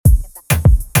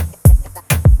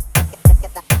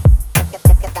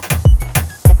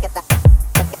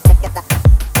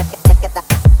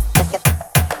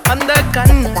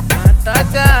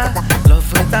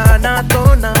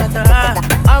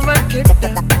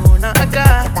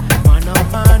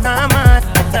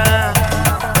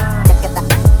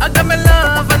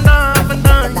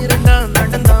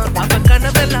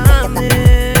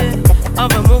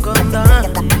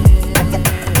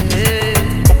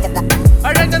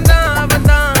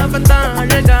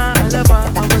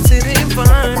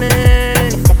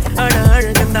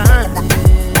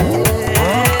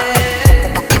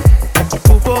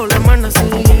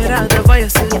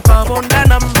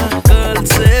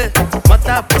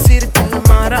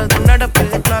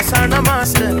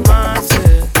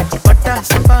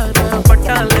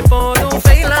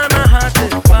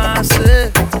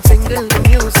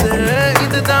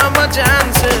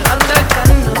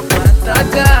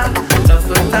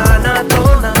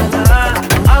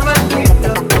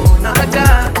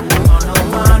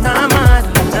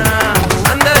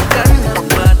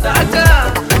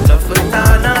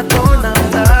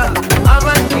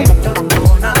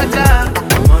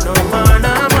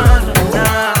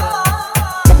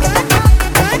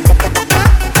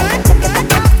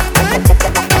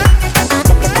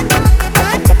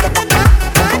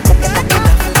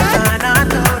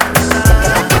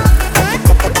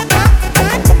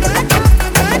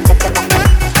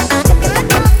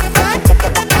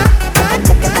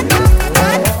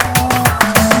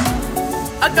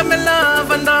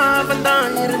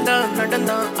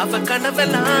அவ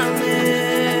கனவெல்லாமே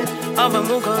அவ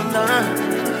முகம்தான்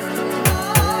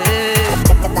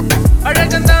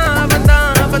அழகந்தான்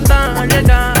அவன்தான்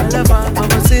அழகாலவா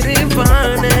அவ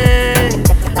சிரிப்பானே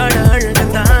அழ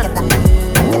அழகந்தான்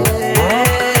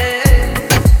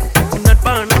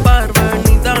நட்பான பார்வை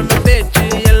நீதான பேச்சு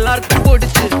எல்லாருக்கும்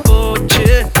பிடிச்சு போச்சு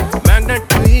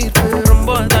மேக்னெட் வீட்டு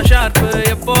ரொம்ப தான் ஷார்ப்பு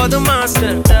எப்போதும்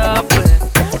மாஸ்டர் டாப்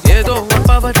ஏதோ ஒரு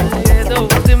பவர் ஏதோ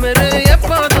ஒரு திமிரு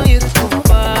எப்போதும் இருக்கும்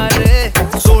பாரு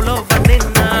சோலோ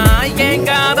பண்ணினா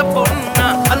ஏங்காத பொண்ணா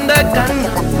அந்த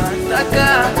கண்ணா பார்த்தாக்கா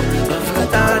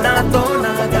தானா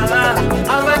தோணாதா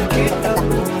அவன் கிட்ட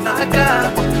போனாக்கா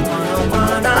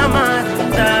மனமானா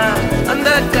மாறிட்டா அந்த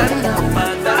கண்ணா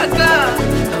பார்த்தாக்கா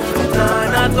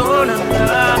தானா தோண